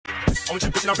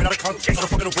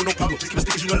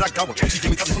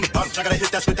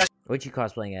What you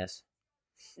cosplaying as?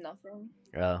 Nothing.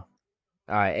 Oh.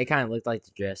 Alright, it kind of looked like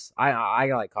the dress. I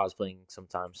like cosplaying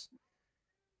sometimes.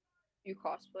 You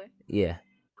cosplay? Yeah.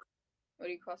 What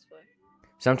do you cosplay?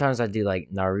 Sometimes I do like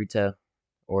Naruto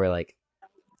or like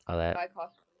all that. I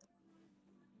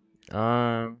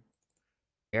cosplay.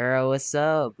 Girl, what's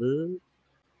up, boo?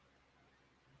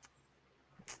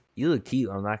 You look cute,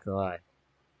 I'm not gonna lie.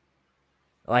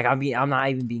 Like I'm not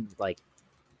even being like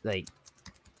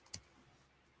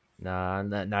nah,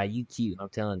 you cute, I'm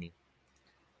telling you.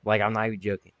 Like I'm not even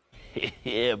joking.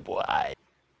 Yeah, boy. How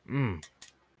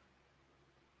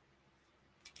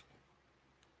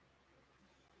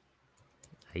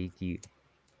you cute.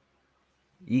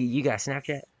 You got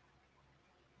Snapchat?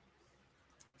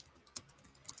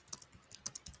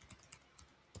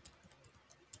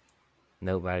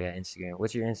 Nope, I got Instagram.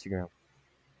 What's your Instagram?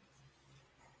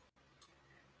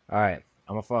 Alright,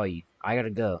 I'm gonna follow you. I gotta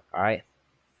go, alright?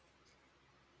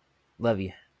 Love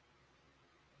you.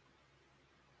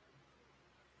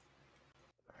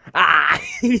 Ah!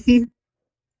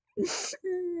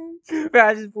 Bro,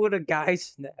 I just pulled a guy's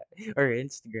snap or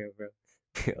Instagram, bro.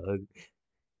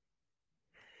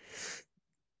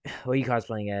 What are you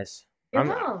cosplaying as? Your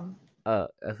mom.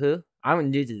 Who? I'm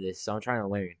new to this, so I'm trying to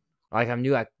learn. Like, I'm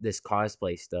new at this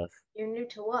cosplay stuff. You're new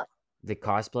to what? The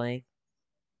cosplaying?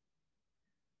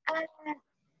 Uh,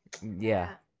 Yeah.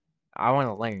 I want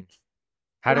to learn.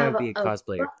 How do I be a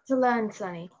cosplayer? Lot to learn,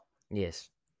 Sonny. Yes.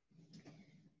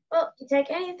 Well, you take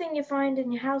anything you find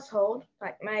in your household,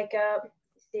 like makeup,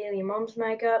 steal your mom's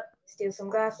makeup, steal some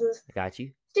glasses, I got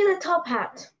you. steal a top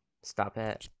hat, Stop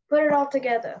hat. put it all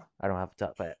together. I don't have a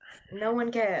top hat. No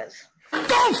one cares.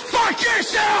 Don't fuck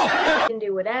yourself! You can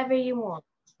do whatever you want.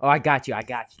 Oh, I got you. I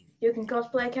got you. You can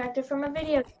cosplay a character from a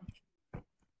video game.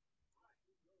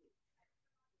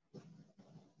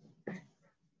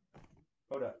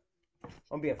 Hold up. I'm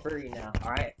gonna be a furry now,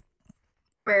 alright?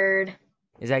 Bird.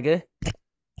 Is that good?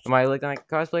 Am I looking like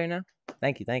a cosplayer now?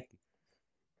 Thank you, thank you.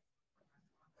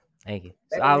 Thank you.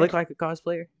 So I look like a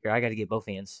cosplayer? Here, I gotta get both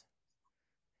hands.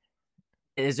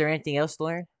 Is there anything else to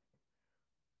learn?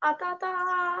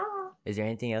 Is there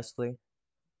anything else to learn?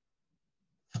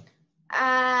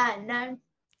 No.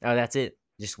 Oh, that's it?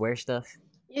 Just wear stuff?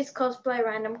 You just cosplay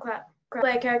random crap.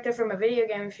 Play a character from a video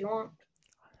game if you want.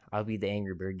 I'll be the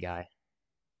Angry Bird guy.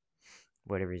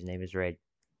 Whatever his name is, Red.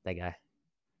 That guy.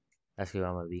 That's who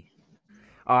I'm gonna be.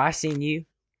 Oh, I seen you.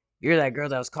 You're that girl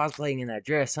that was cosplaying in that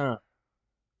dress, huh?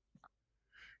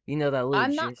 You know that little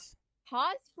I'm not dress?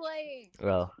 cosplaying.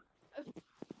 Well.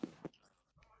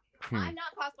 I'm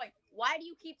not cosplaying. Why do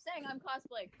you keep saying I'm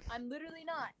cosplaying? I'm literally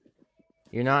not.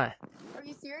 You're not? Are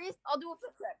you serious? I'll do a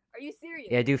fit check. Are you serious?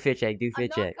 Yeah, do fit check. Do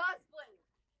fit check. I'm not cosplaying.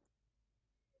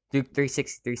 Do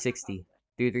 360. 360.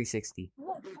 Do 360. I'm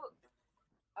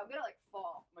gonna like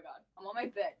fall. Oh my god. I'm on my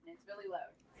bed and it's really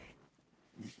loud.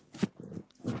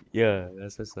 Yeah,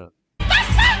 that's what's up.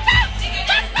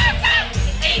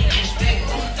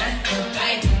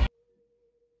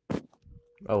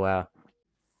 Oh wow.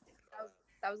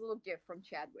 That was a little gift from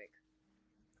Chadwick.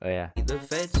 Oh yeah. The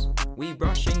feds, we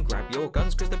rushing, grab your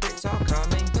guns cause the Brits are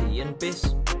coming. Tea and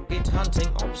bis, get hunting,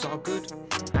 ops are good.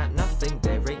 At nothing,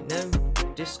 there ain't no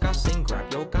discussing,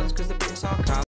 grab your guns cause the Brits are coming.